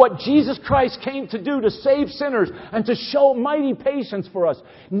of what Jesus Christ came to do to save sinners and to show mighty patience for us.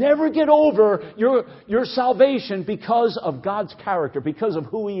 Never get over your salvation because of God's character, because of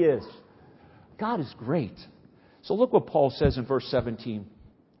who He is. God is great. So look what Paul says in verse 17.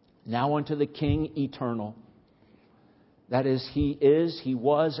 "Now unto the King eternal." That is, He is, He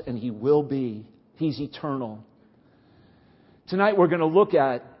was, and He will be. He's eternal. Tonight we're going to look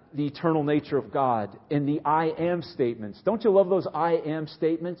at the eternal nature of God in the I am statements. Don't you love those I am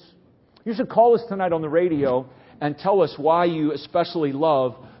statements? You should call us tonight on the radio and tell us why you especially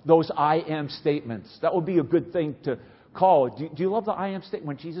love those I am statements. That would be a good thing to call. Do you love the I am statement?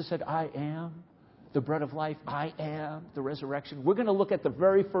 When Jesus said, "I am the bread of life, I am the resurrection." We're going to look at the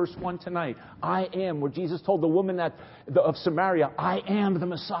very first one tonight. I am, where Jesus told the woman of Samaria, "I am the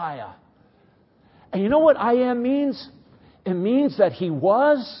Messiah." And you know what I am means? It means that He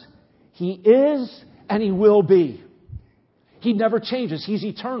was, He is, and He will be. He never changes. He's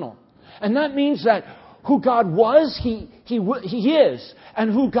eternal. And that means that who God was, He is.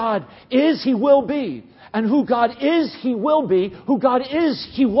 And who God is, He will be. And who God is, He will be. Who God is,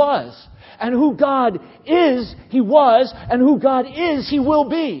 He was. And who God is, He was. And who God is, He will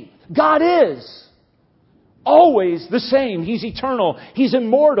be. God is always the same. He's eternal. He's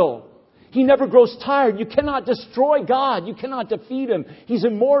immortal. He never grows tired. You cannot destroy God. You cannot defeat Him. He's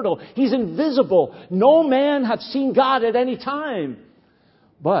immortal. He's invisible. No man hath seen God at any time.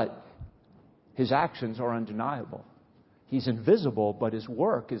 But His actions are undeniable. He's invisible, but His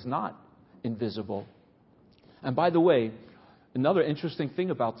work is not invisible. And by the way, another interesting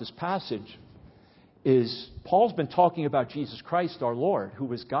thing about this passage is Paul's been talking about Jesus Christ our Lord,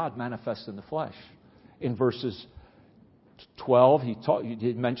 who is God manifest in the flesh. In verses 12,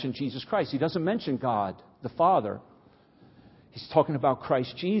 he mentioned Jesus Christ. He doesn't mention God, the Father. He's talking about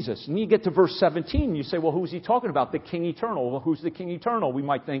Christ Jesus. And you get to verse 17, and you say, well, who's he talking about? The King Eternal. Well, who's the King Eternal? We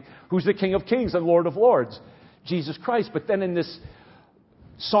might think, who's the King of Kings and Lord of Lords? Jesus Christ. But then in this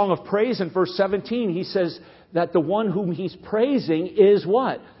song of praise in verse 17, he says that the one whom he's praising is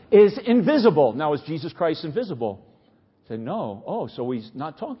what? Is invisible. Now, is Jesus Christ invisible? I said, no. Oh, so he's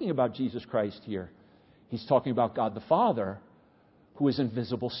not talking about Jesus Christ here. He's talking about God the Father, who is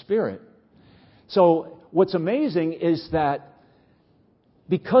invisible spirit. So what's amazing is that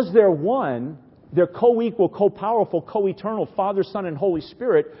because they're one, they're co-equal, co-powerful, co-eternal, Father, Son, and Holy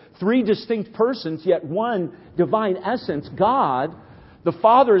Spirit, three distinct persons, yet one divine essence, God. The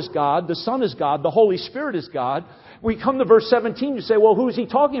Father is God, the Son is God, the Holy Spirit is God. We come to verse 17, you say, well, who's he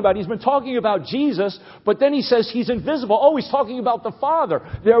talking about? He's been talking about Jesus, but then he says he's invisible. Oh, he's talking about the Father.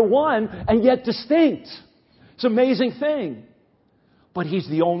 They're one and yet distinct. It's an amazing thing. But he's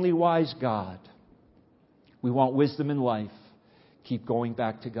the only wise God. We want wisdom in life. Keep going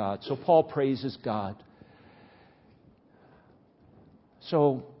back to God. So Paul praises God.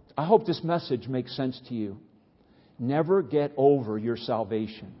 So I hope this message makes sense to you. Never get over your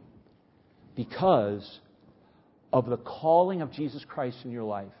salvation because of the calling of Jesus Christ in your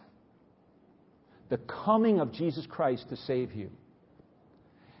life. The coming of Jesus Christ to save you.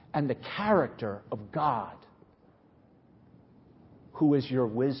 and the character of God, who is your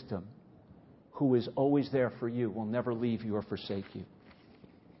wisdom, who is always there for you, will never leave you or forsake you.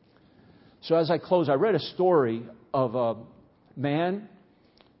 So as I close, I read a story of a man.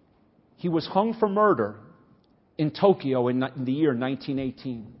 He was hung for murder in Tokyo in the year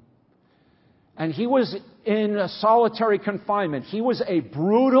 1918. And he was in a solitary confinement. He was a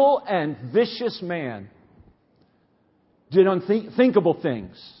brutal and vicious man. Did unthinkable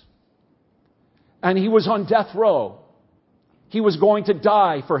things. And he was on death row. He was going to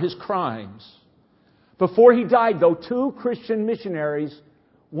die for his crimes. Before he died, though, 2 Christian missionaries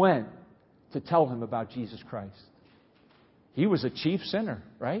went to tell him about Jesus Christ. He was a chief sinner,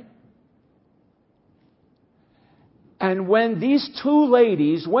 right? And when these 2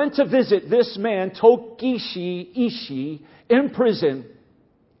 ladies went to visit this man, Tokishi Ishii, in prison,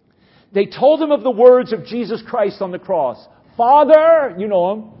 they told him of the words of Jesus Christ on the cross. Father, you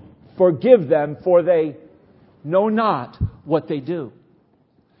know him, forgive them, for they know not what they do.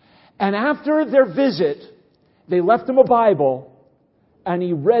 And after their visit, they left him a Bible, and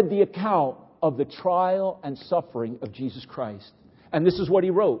he read the account of the trial and suffering of Jesus Christ. And this is what he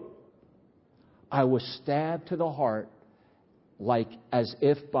wrote. I was stabbed to the heart like as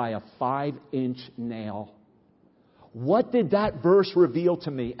if by a 5-inch nail. What did that verse reveal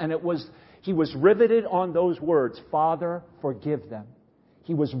to me? And he was riveted on those words, Father, forgive them.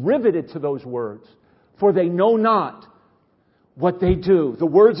 He was riveted to those words, for they know not what they do. The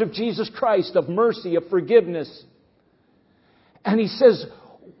words of Jesus Christ, of mercy, of forgiveness. And he says,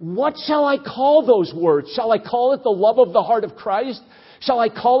 what shall I call those words? Shall I call it the love of the heart of Christ? Shall I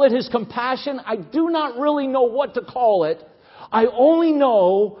call it His compassion? I do not really know what to call it. I only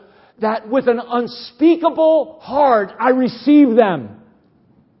know that with an unspeakable heart, I receive them.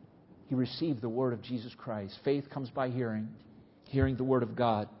 He received the word of Jesus Christ. Faith comes by hearing the word of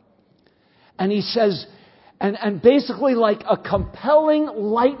God. And he says, and basically like a compelling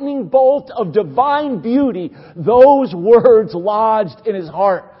lightning bolt of divine beauty, those words lodged in his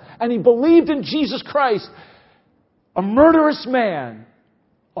heart. And he believed in Jesus Christ, a murderous man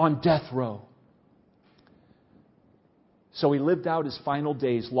on death row. So he lived out his final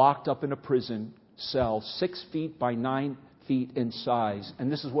days locked up in a prison cell, 6 feet by 9 feet in size.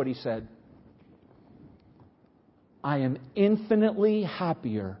 And this is what he said. I am infinitely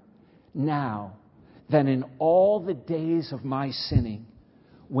happier now than in all the days of my sinning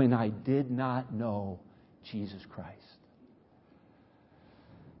when I did not know Jesus Christ.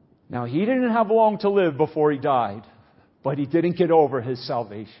 Now, he didn't have long to live before he died, but he didn't get over his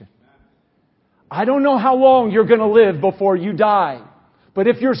salvation. I don't know how long you're going to live before you die, but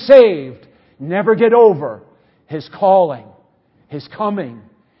if you're saved, never get over His calling, His coming,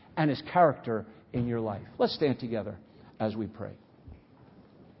 and His character in your life. Let's stand together as we pray.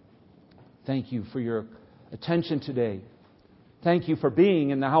 Thank you for your attention today. Thank you for being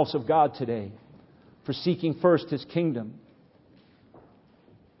in the house of God today, for seeking first His kingdom.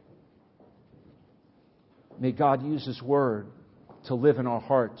 May God use His word to live in our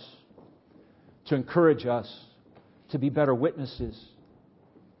hearts, to encourage us to be better witnesses,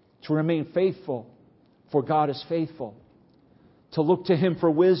 to remain faithful, for God is faithful, to look to Him for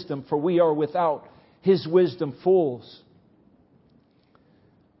wisdom, for we are without His wisdom fools.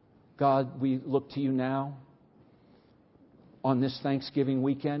 God, we look to You now on this Thanksgiving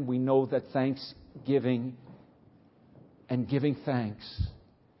weekend. We know that Thanksgiving and giving thanks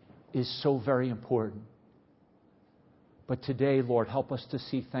is so very important. But today, Lord, help us to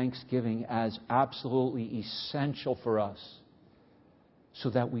see Thanksgiving as absolutely essential for us so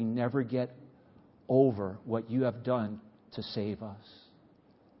that we never get over what You have done to save us.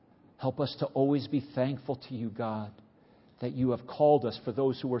 Help us to always be thankful to You, God, that You have called us for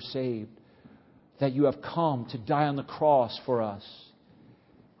those who are saved, that You have come to die on the cross for us.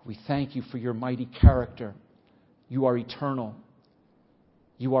 We thank You for Your mighty character. You are eternal.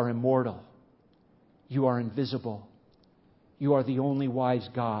 You are immortal. You are invisible. You are the only wise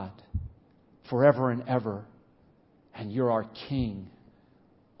God forever and ever. And You're our King.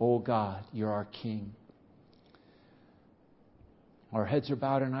 Oh God, You're our King. Our heads are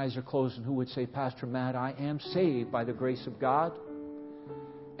bowed and eyes are closed. And who would say, Pastor Matt, I am saved by the grace of God.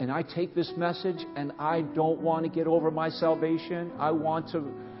 And I take this message and I don't want to get over my salvation. I want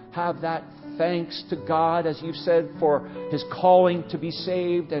to have that thanks to God, as You've said, for His calling to be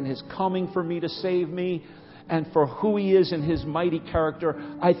saved and His coming for me to save me. And for who He is in His mighty character.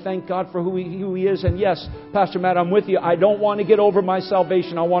 I thank God for who He is. And yes, Pastor Matt, I'm with you. I don't want to get over my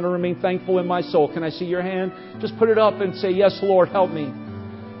salvation. I want to remain thankful in my soul. Can I see your hand? Just put it up and say, yes, Lord, help me.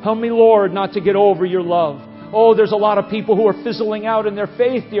 Help me, Lord, not to get over Your love. Oh, there's a lot of people who are fizzling out in their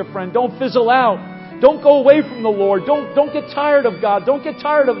faith, dear friend. Don't fizzle out. Don't go away from the Lord. Don't get tired of God. Don't get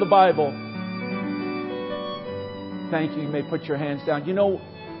tired of the Bible. Thank you. You may put your hands down. You know,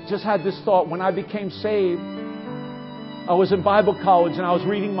 just had this thought. When I became saved, I was in Bible college and I was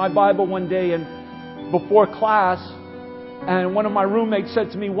reading my Bible one day and before class, and one of my roommates said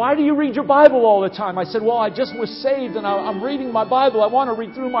to me, "Why do you read your Bible all the time?" I said, "Well, I just was saved and I'm reading my Bible. I want to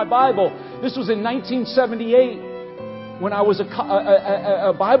read through my Bible." This was in 1978 when I was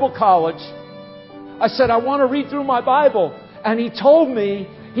a Bible college. I said, "I want to read through my Bible." And he told me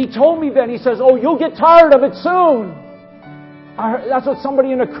then, he says, "Oh, you'll get tired of it soon." That's what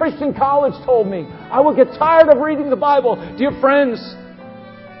somebody in a Christian college told me. I will get tired of reading the Bible. Dear friends,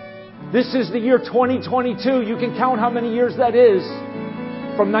 this is the year 2022. You can count how many years that is.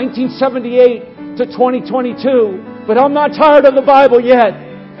 From 1978 to 2022. But I'm not tired of the Bible yet.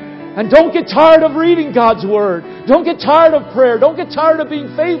 And don't get tired of reading God's Word. Don't get tired of prayer. Don't get tired of being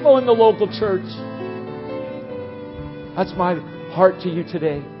faithful in the local church. That's my heart to you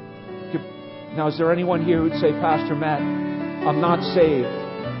today. Now, is there anyone here who'd say, "Pastor Matt, I'm not saved.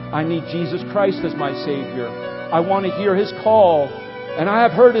 I need Jesus Christ as my Savior. I want to hear His call. And I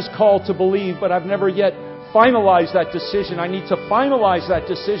have heard His call to believe, but I've never yet finalized that decision. I need to finalize that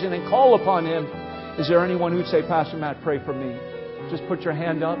decision and call upon Him." Is there anyone who'd say, "Pastor Matt, pray for me"? Just put your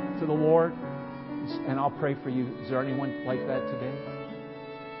hand up to the Lord and I'll pray for you. Is there anyone like that today?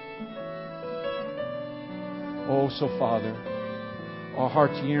 Oh, so Father, our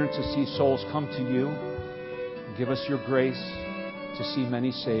hearts yearn to see souls come to You. Give us Your grace to see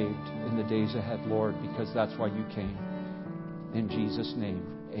many saved in the days ahead, Lord, because that's why You came. In Jesus' name,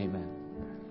 amen.